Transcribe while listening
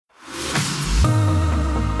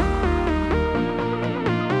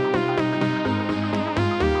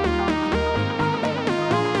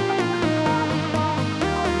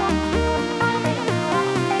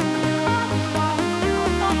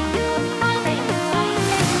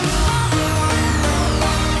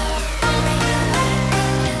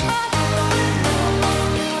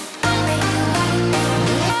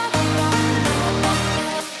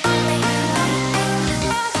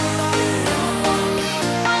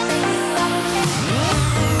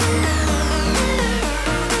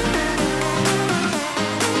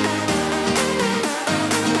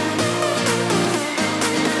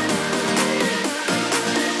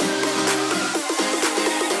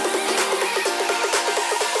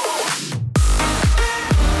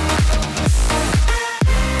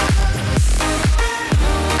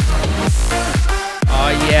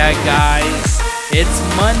guys?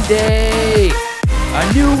 It's Monday,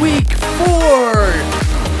 a new week for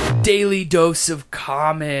Daily Dose of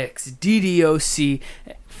Comics, DDOC,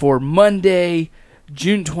 for Monday,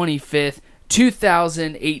 June 25th,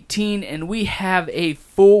 2018, and we have a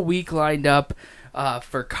full week lined up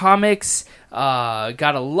for comics.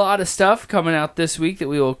 Got a lot of stuff coming out this week that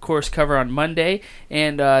we will, of course, cover on Monday,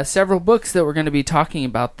 and several books that we're going to be talking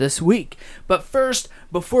about this week. But first,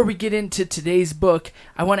 before we get into today's book,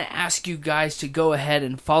 I want to ask you guys to go ahead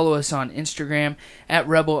and follow us on Instagram at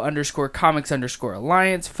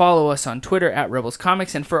Rebel_Comics_Alliance. Follow us on Twitter at Rebels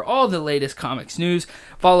Comics, and for all the latest comics news,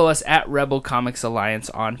 follow us at Rebel Comics Alliance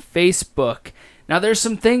on Facebook. Now, there's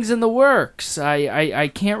some things in the works.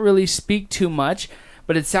 I can't really speak too much,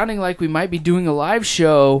 but it's sounding like we might be doing a live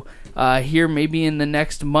show here maybe in the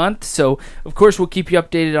next month. So, of course, we'll keep you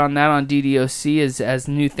updated on that on DDOC as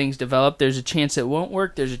new things develop. There's a chance it won't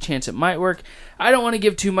work. There's a chance it might work. I don't want to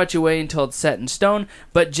give too much away until it's set in stone,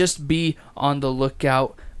 but just be on the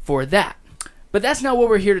lookout for that. But that's not what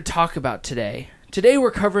we're here to talk about today. Today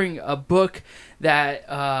we're covering a book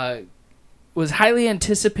that was highly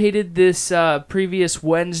anticipated this previous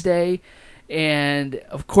Wednesday, and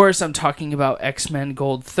of course I'm talking about X-Men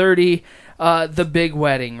Gold 30, The Big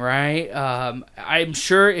Wedding, right? I'm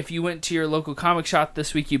sure if you went to your local comic shop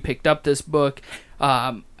this week, you picked up this book.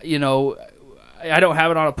 I don't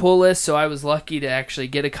have it on a pull list, so I was lucky to actually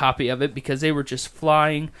get a copy of it because they were just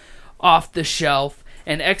flying off the shelf.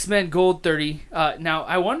 And X-Men Gold 30, now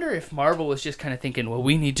I wonder if Marvel was just kind of thinking, well,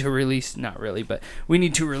 we need to release, not really, but we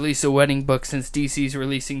need to release a wedding book since DC's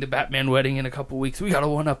releasing the Batman wedding in a couple weeks. We gotta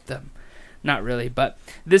one-up them. Not really, but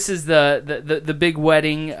this is the big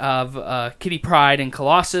wedding of Kitty Pryde and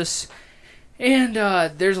Colossus. And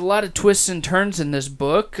there's a lot of twists and turns in this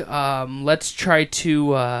book. Let's try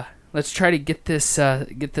to get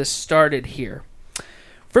this started here.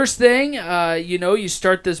 First thing, you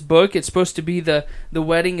start this book. It's supposed to be the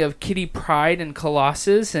wedding of Kitty Pryde and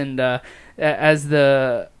Colossus, and as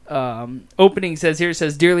the opening says here, it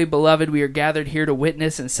says, "Dearly beloved, we are gathered here to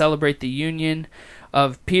witness and celebrate the union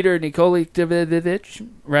of Peter Nikolaevich,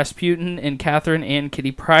 Rasputin, and Catherine and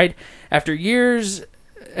Kitty Pryde. After years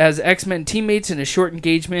as X-Men teammates in a short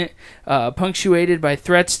engagement, punctuated by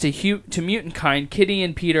threats to mutant kind, Kitty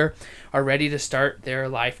and Peter are ready to start their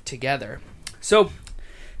life together." So,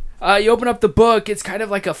 you open up the book, it's kind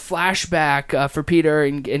of like a flashback for Peter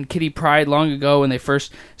and Kitty Pryde long ago when they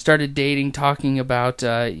first started dating, talking about,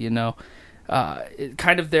 kind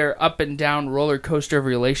of their up and down roller coaster of a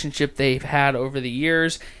relationship they've had over the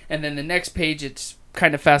years. And then the next page, it's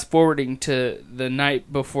kind of fast forwarding to the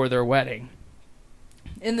night before their wedding.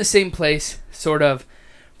 In the same place, sort of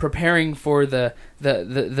preparing for the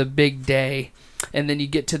big day. And then you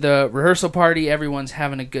get to the rehearsal party, everyone's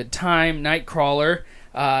having a good time. Nightcrawler,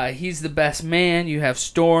 he's the best man. You have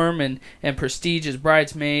Storm and Prestige as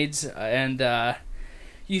bridesmaids, and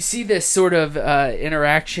you see this sort of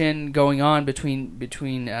interaction going on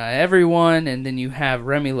between everyone, and then you have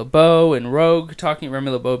Remy LeBeau and Rogue talking,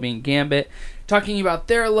 Remy LeBeau being Gambit, talking about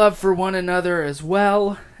their love for one another as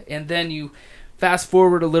well. And then you fast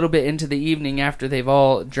forward a little bit into the evening after they've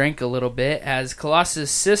all drank a little bit, as Colossus'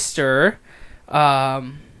 sister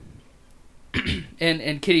and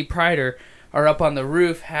Kitty Pryde are up on the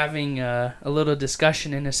roof having a little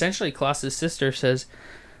discussion, and essentially Colossus' sister says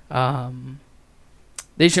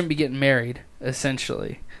they shouldn't be getting married,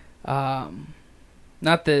 essentially. Not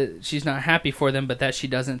that she's not happy for them, but that she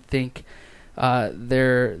doesn't think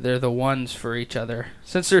they're the ones for each other.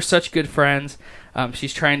 Since they're such good friends,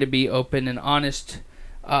 she's trying to be open and honest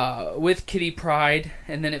with Kitty Pryde,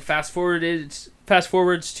 and then it fast forwards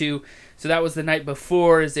to, so that was the night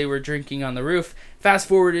before as they were drinking on the roof. Fast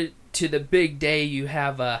forwarded to the big day, you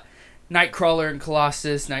have Nightcrawler and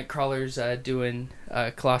Colossus. Nightcrawler's doing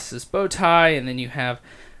Colossus' bow tie, and then you have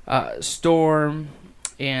Storm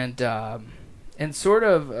and sort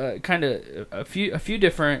of kind of a few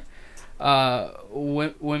different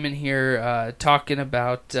women here talking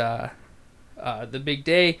about the big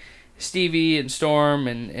day. Stevie and Storm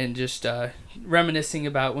and just reminiscing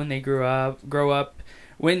about when they grow up,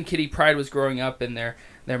 when Kitty Pryde was growing up, and their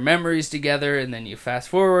memories together. And then you fast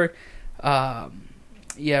forward,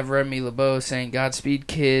 you have Remy LeBeau saying, "Godspeed,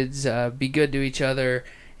 kids, be good to each other."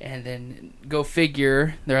 And then go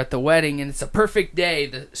figure, they're at the wedding, and it's a perfect day.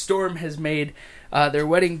 The Storm has made their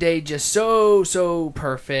wedding day just so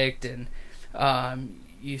perfect. And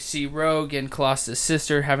you see Rogue and Colossus'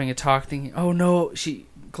 sister having a talk, thinking, "Oh no,"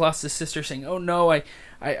 Colossus' sister saying, "Oh no,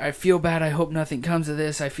 I feel bad. I hope nothing comes of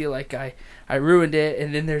this. I feel like I ruined it."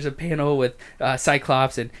 And then there's a panel with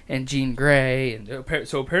Cyclops and Jean Grey, and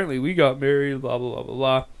so apparently we got married, blah blah blah blah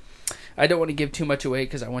blah. I don't want to give too much away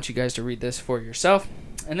because I want you guys to read this for yourself.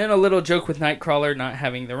 And then a little joke with Nightcrawler not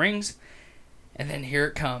having the rings. And then here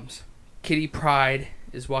it comes. Kitty Pryde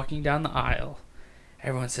is walking down the aisle.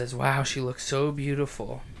 Everyone says, wow, she looks so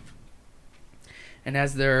beautiful. And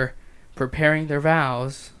as they're preparing their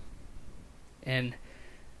vows, and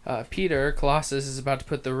Peter, Colossus, is about to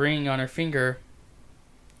put the ring on her finger,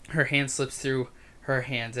 her hand slips through her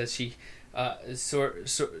hands as she,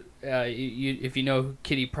 if you know who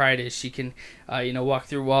Kitty Pryde is, she can, walk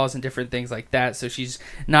through walls and different things like that. So she's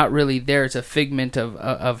not really there. It's a figment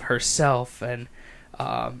of herself, and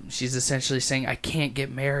she's essentially saying, I can't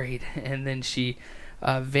get married. And then she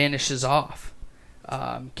vanishes off.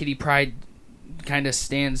 Kitty Pryde kind of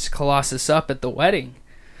stands Colossus up at the wedding.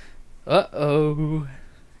 Uh-oh.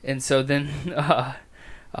 And so then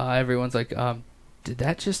everyone's like, did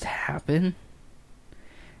that just happen?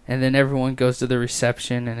 And then everyone goes to the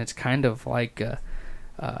reception, and it's kind of like a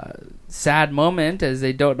sad moment as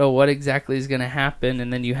they don't know what exactly is going to happen.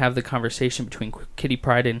 And then you have the conversation between Kitty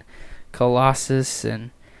Pryde and Colossus, and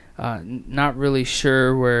not really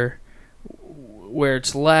sure where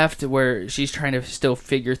it's left, where she's trying to still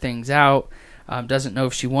figure things out. Doesn't know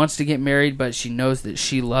if she wants to get married, but she knows that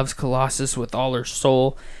she loves Colossus with all her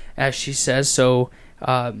soul, as she says. So,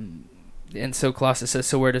 and so Colossus says,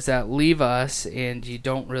 so where does that leave us? And you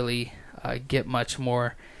don't really get much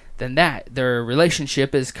more than that. Their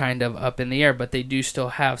relationship is kind of up in the air, but they do still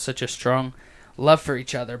have such a strong love for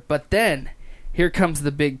each other. But then, here comes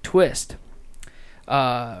the big twist.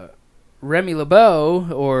 Remy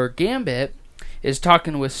LeBeau, or Gambit, is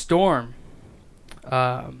talking with Storm,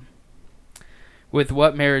 with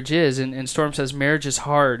what marriage is, and Storm says marriage is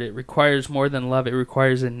hard. It requires more than love. It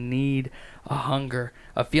requires a need, a hunger,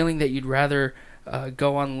 a feeling that you'd rather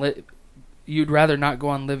you'd rather not go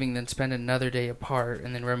on living than spend another day apart.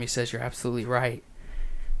 And then Remy says, you're absolutely right.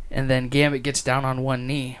 And then Gambit gets down on one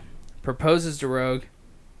knee, proposes to Rogue.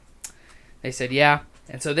 They said yeah,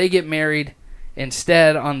 and so they get married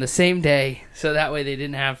instead on the same day, so that way they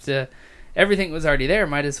didn't have to, everything was already there,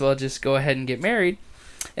 might as well just go ahead and get married.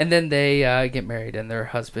 And then they get married, and they're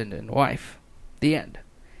husband and wife. The end.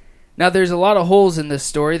 Now, there's a lot of holes in this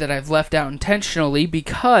story that I've left out intentionally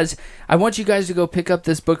because I want you guys to go pick up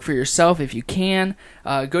this book for yourself if you can.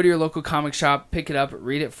 Go to your local comic shop, pick it up,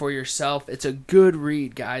 read it for yourself. It's a good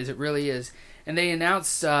read, guys. It really is. And they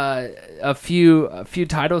announced a few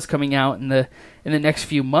titles coming out in the next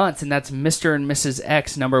few months, and that's Mr. and Mrs.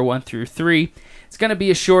 X number 1 through 3. It's going to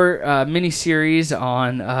be a short mini-series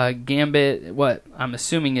on Gambit, what I'm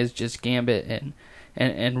assuming is just Gambit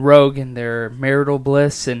and Rogue and their marital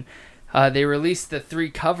bliss. And they released the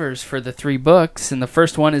 3 covers for the 3 books, and the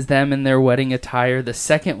first one is them in their wedding attire. The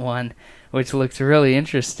second one, which looks really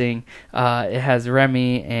interesting, it has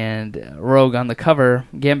Remy and Rogue on the cover,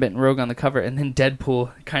 Gambit and Rogue on the cover, and then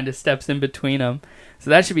Deadpool kind of steps in between them. So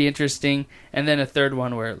that should be interesting. And then a third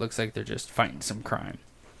one where it looks like they're just fighting some crime.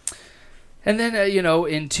 And then,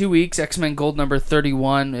 in 2 weeks, X-Men Gold number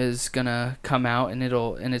 31 is going to come out,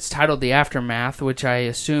 and it's titled The Aftermath, which I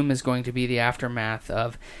assume is going to be the aftermath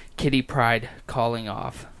of Kitty Pryde calling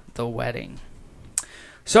off the wedding.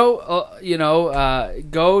 So,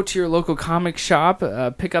 go to your local comic shop,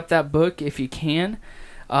 pick up that book if you can.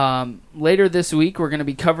 Later this week, we're going to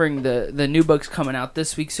be covering the new books coming out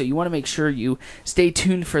this week, so you want to make sure you stay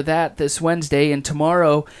tuned for that this Wednesday. And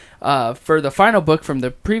tomorrow, for the final book from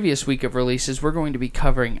the previous week of releases, we're going to be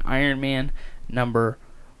covering Iron Man number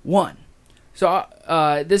 1. So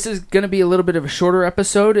this is going to be a little bit of a shorter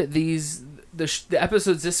episode. The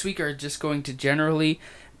episodes this week are just going to generally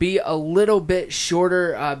be a little bit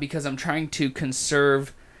shorter because I'm trying to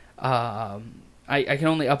conserve. I can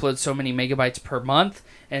only upload so many megabytes per month,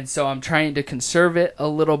 and so I'm trying to conserve it a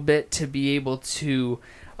little bit to be able to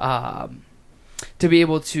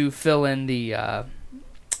fill in the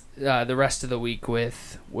rest of the week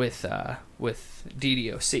with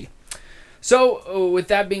DDOC. So, with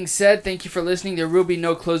that being said, thank you for listening. There will be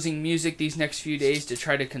no closing music these next few days to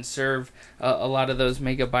try to conserve a lot of those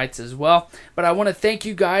megabytes as well. But I want to thank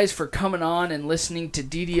you guys for coming on and listening to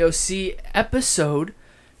DDOC episode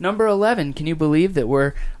number 11. Can you believe that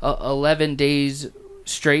we're 11 days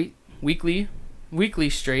straight, weekly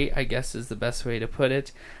straight, I guess is the best way to put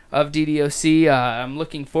it, of DDOC. I'm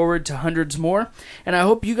looking forward to hundreds more, and I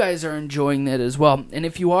hope you guys are enjoying it as well. And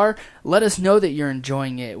if you are, let us know that you're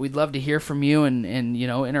enjoying it. We'd love to hear from you and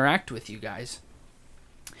interact with you guys.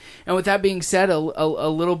 And with that being said, a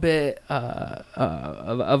little bit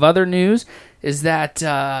of other news is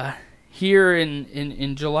that here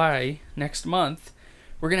in July next month,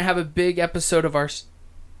 we're going to have a big episode of RCA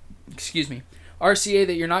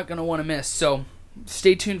that you're not going to want to miss. So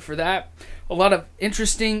stay tuned for that. A lot of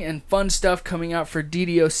interesting and fun stuff coming out for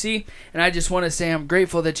DDOC, and I just want to say I'm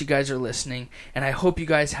grateful that you guys are listening, and I hope you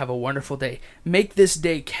guys have a wonderful day. Make this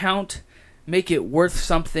day count, make it worth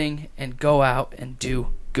something, and go out and do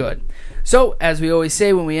good. So, as we always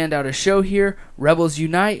say when we end out a show here, Rebels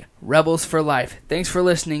Unite, Rebels for Life. Thanks for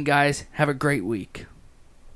listening, guys. Have a great week.